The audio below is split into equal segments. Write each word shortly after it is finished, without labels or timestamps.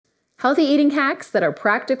Healthy eating hacks that are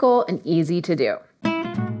practical and easy to do.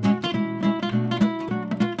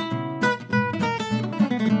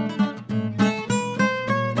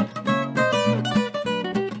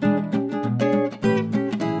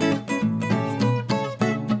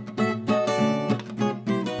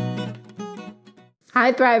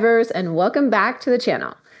 Hi Thrivers, and welcome back to the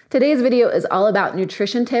channel. Today's video is all about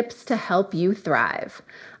nutrition tips to help you thrive.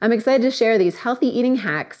 I'm excited to share these healthy eating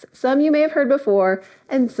hacks. Some you may have heard before,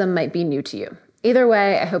 and some might be new to you. Either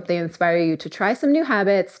way, I hope they inspire you to try some new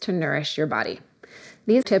habits to nourish your body.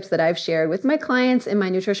 These tips that I've shared with my clients in my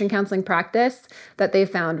nutrition counseling practice that they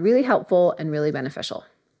found really helpful and really beneficial.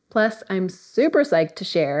 Plus, I'm super psyched to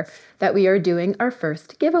share that we are doing our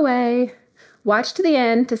first giveaway. Watch to the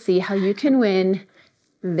end to see how you can win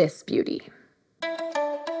this beauty.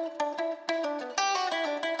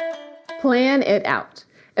 Plan it out.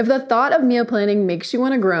 If the thought of meal planning makes you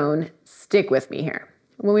want to groan, stick with me here.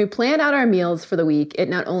 When we plan out our meals for the week, it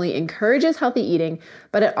not only encourages healthy eating,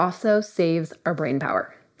 but it also saves our brain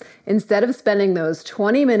power. Instead of spending those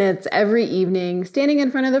 20 minutes every evening standing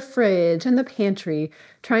in front of the fridge and the pantry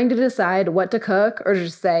trying to decide what to cook or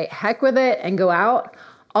just say heck with it and go out,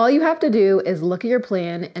 all you have to do is look at your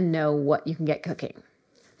plan and know what you can get cooking.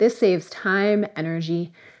 This saves time,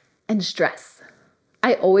 energy, and stress.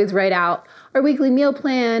 I always write out our weekly meal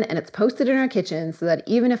plan and it's posted in our kitchen so that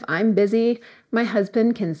even if I'm busy, my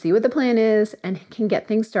husband can see what the plan is and can get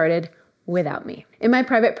things started without me. In my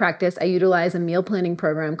private practice, I utilize a meal planning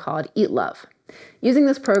program called Eat Love. Using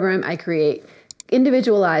this program, I create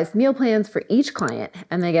individualized meal plans for each client,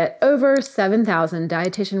 and they get over 7,000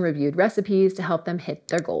 dietitian reviewed recipes to help them hit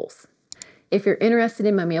their goals. If you're interested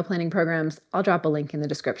in my meal planning programs, I'll drop a link in the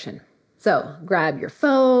description. So grab your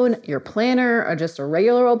phone, your planner, or just a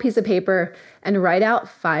regular old piece of paper and write out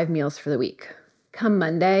 5 meals for the week. Come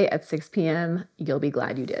Monday at 6 p.m., you'll be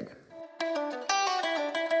glad you did.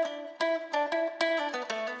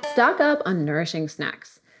 Stock up on nourishing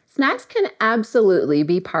snacks. Snacks can absolutely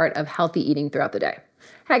be part of healthy eating throughout the day.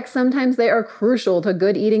 Heck, sometimes they are crucial to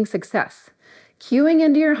good eating success. Cueing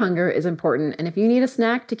into your hunger is important, and if you need a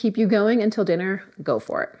snack to keep you going until dinner, go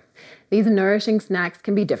for it. These nourishing snacks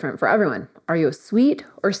can be different for everyone. Are you sweet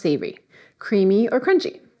or savory? Creamy or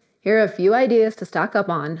crunchy? Here are a few ideas to stock up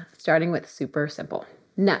on, starting with super simple.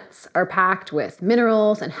 Nuts are packed with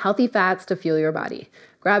minerals and healthy fats to fuel your body.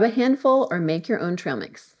 Grab a handful or make your own trail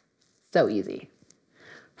mix. So easy.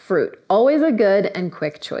 Fruit, always a good and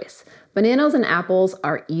quick choice. Bananas and apples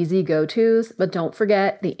are easy go-tos, but don't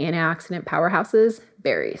forget the antioxidant powerhouses,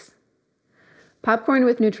 berries. Popcorn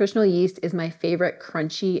with nutritional yeast is my favorite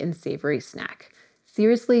crunchy and savory snack.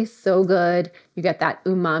 Seriously, so good. You get that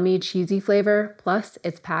umami cheesy flavor, plus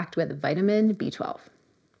it's packed with vitamin B12.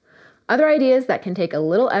 Other ideas that can take a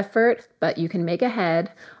little effort, but you can make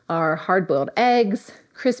ahead, are hard-boiled eggs,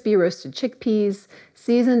 crispy roasted chickpeas,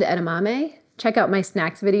 seasoned edamame. Check out my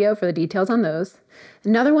snacks video for the details on those.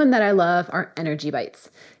 Another one that I love are energy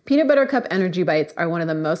bites. Peanut butter cup energy bites are one of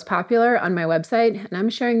the most popular on my website, and I'm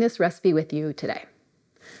sharing this recipe with you today.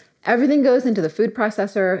 Everything goes into the food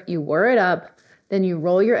processor, you whir it up, then you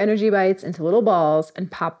roll your energy bites into little balls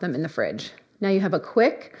and pop them in the fridge. Now you have a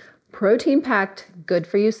quick, protein-packed,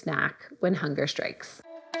 good-for-you snack when hunger strikes.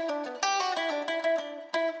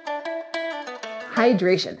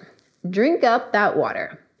 Hydration. Drink up that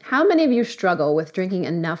water. How many of you struggle with drinking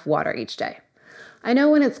enough water each day? I know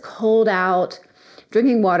when it's cold out,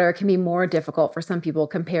 drinking water can be more difficult for some people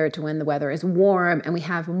compared to when the weather is warm and we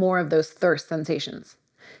have more of those thirst sensations.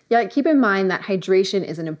 Yet keep in mind that hydration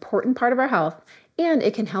is an important part of our health and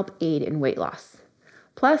it can help aid in weight loss.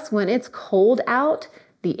 Plus, when it's cold out,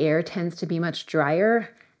 the air tends to be much drier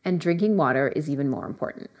and drinking water is even more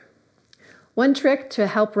important. One trick to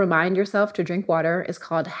help remind yourself to drink water is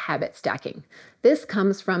called habit stacking. This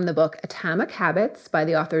comes from the book Atomic Habits by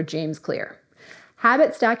the author James Clear.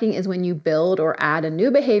 Habit stacking is when you build or add a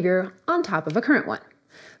new behavior on top of a current one.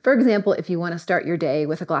 For example, if you want to start your day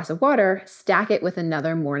with a glass of water, stack it with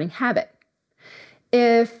another morning habit.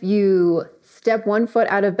 If you step one foot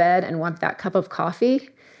out of bed and want that cup of coffee,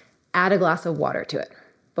 add a glass of water to it.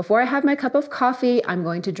 Before I have my cup of coffee, I'm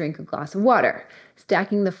going to drink a glass of water.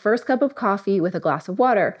 Stacking the first cup of coffee with a glass of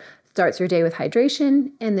water starts your day with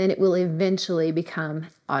hydration, and then it will eventually become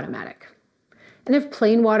automatic. And if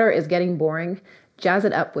plain water is getting boring, jazz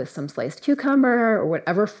it up with some sliced cucumber or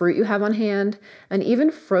whatever fruit you have on hand, and even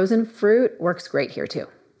frozen fruit works great here too.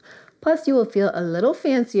 Plus, you will feel a little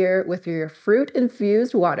fancier with your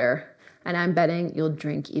fruit-infused water, and I'm betting you'll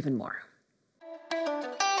drink even more.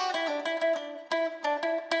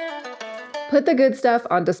 Put the good stuff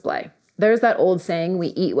on display. There's that old saying, we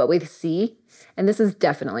eat what we see. And this is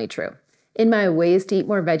definitely true. In my Ways to Eat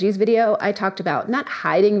More Veggies video, I talked about not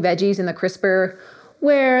hiding veggies in the crisper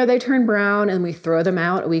where they turn brown and we throw them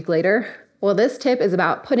out a week later. Well, this tip is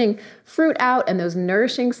about putting fruit out and those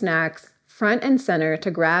nourishing snacks front and center to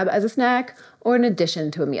grab as a snack or in addition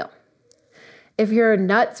to a meal. If your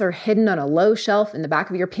nuts are hidden on a low shelf in the back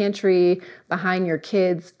of your pantry behind your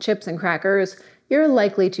kids' chips and crackers, you're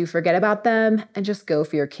likely to forget about them and just go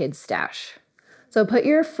for your kids' stash. So put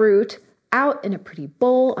your fruit out in a pretty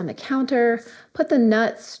bowl on the counter, put the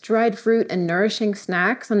nuts, dried fruit, and nourishing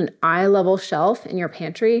snacks on an eye-level shelf in your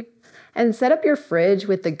pantry, and set up your fridge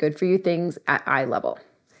with the good-for-you things at eye level.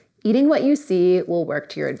 Eating what you see will work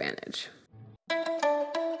to your advantage.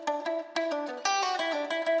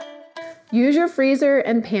 Use your freezer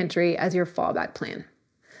and pantry as your fallback plan.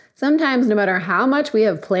 Sometimes, no matter how much we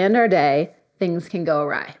have planned our day, things can go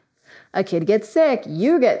awry. A kid gets sick,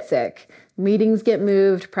 you get sick, meetings get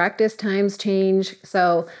moved, practice times change.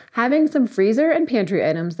 So having some freezer and pantry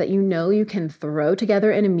items that you know you can throw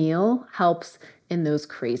together in a meal helps in those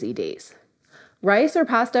crazy days. Rice or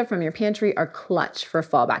pasta from your pantry are clutch for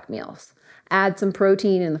fallback meals. Add some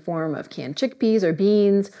protein in the form of canned chickpeas or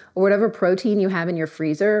beans or whatever protein you have in your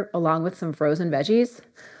freezer along with some frozen veggies.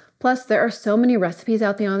 Plus, there are so many recipes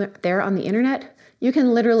out there on the internet. You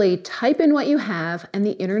can literally type in what you have and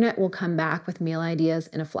the internet will come back with meal ideas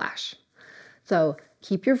in a flash. So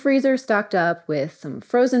keep your freezer stocked up with some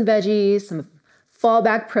frozen veggies, some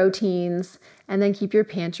fallback proteins, and then keep your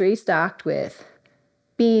pantry stocked with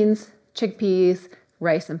beans, chickpeas,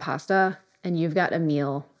 rice, and pasta, and you've got a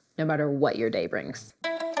meal no matter what your day brings.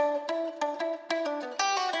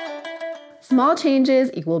 Small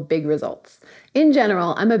changes equal big results. In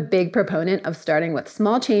general, I'm a big proponent of starting with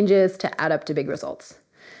small changes to add up to big results.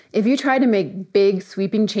 If you try to make big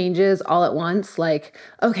sweeping changes all at once, like,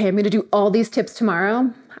 okay, I'm gonna do all these tips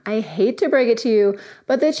tomorrow, I hate to break it to you,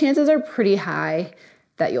 but the chances are pretty high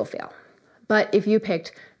that you'll fail. But if you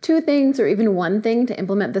picked 2 things or even 1 thing to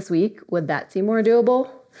implement this week, would that seem more doable?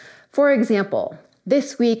 For example,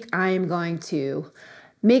 this week I am going to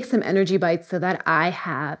make some energy bites so that I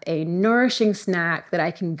have a nourishing snack that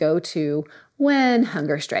I can go to when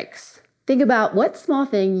hunger strikes. Think about what small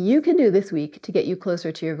thing you can do this week to get you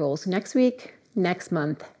closer to your goals next week, next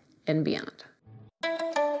month, and beyond.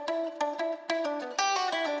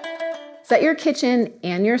 Set your kitchen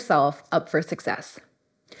and yourself up for success.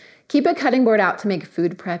 Keep a cutting board out to make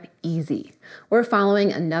food prep easy. We're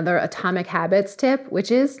following another Atomic Habits tip,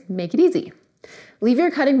 which is make it easy. Leave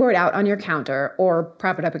your cutting board out on your counter or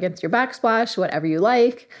prop it up against your backsplash, whatever you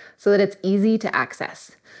like, so that it's easy to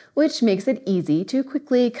access, which makes it easy to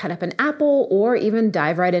quickly cut up an apple or even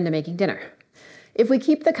dive right into making dinner. If we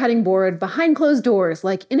keep the cutting board behind closed doors,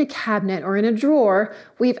 like in a cabinet or in a drawer,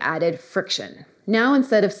 we've added friction. Now,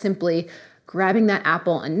 instead of simply grabbing that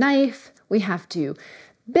apple and knife, we have to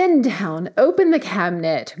bend down, open the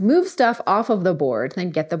cabinet, move stuff off of the board,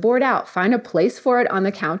 then get the board out, find a place for it on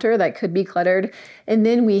the counter that could be cluttered, and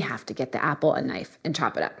then we have to get the apple and knife and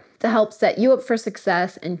chop it up. To help set you up for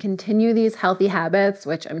success and continue these healthy habits,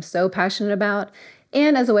 which I'm so passionate about,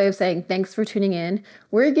 and as a way of saying thanks for tuning in,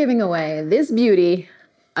 we're giving away this beauty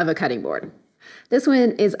of a cutting board. This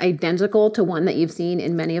one is identical to one that you've seen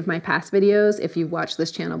in many of my past videos if you've watched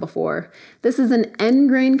this channel before. This is an end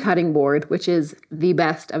grain cutting board, which is the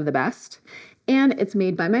best of the best, and it's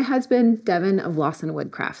made by my husband, Devin of Lawson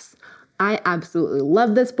Woodcrafts. I absolutely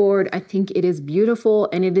love this board. I think it is beautiful,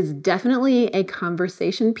 and it is definitely a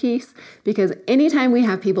conversation piece because anytime we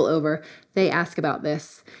have people over, they ask about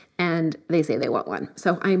this and they say they want one.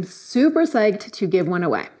 So I'm super psyched to give one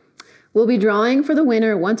away. We'll be drawing for the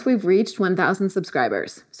winner once we've reached 1,000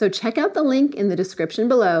 subscribers. So check out the link in the description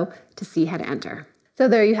below to see how to enter. So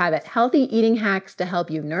there you have it, healthy eating hacks to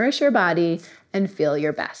help you nourish your body and feel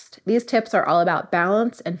your best. These tips are all about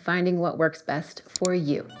balance and finding what works best for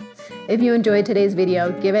you. If you enjoyed today's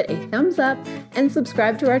video, give it a thumbs up and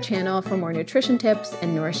subscribe to our channel for more nutrition tips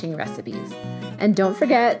and nourishing recipes. And don't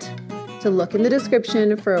forget to look in the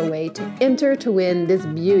description for a way to enter to win this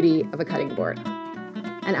beauty of a cutting board.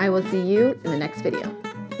 And I will see you in the next video.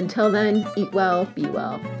 Until then, eat well, be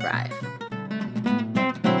well, thrive.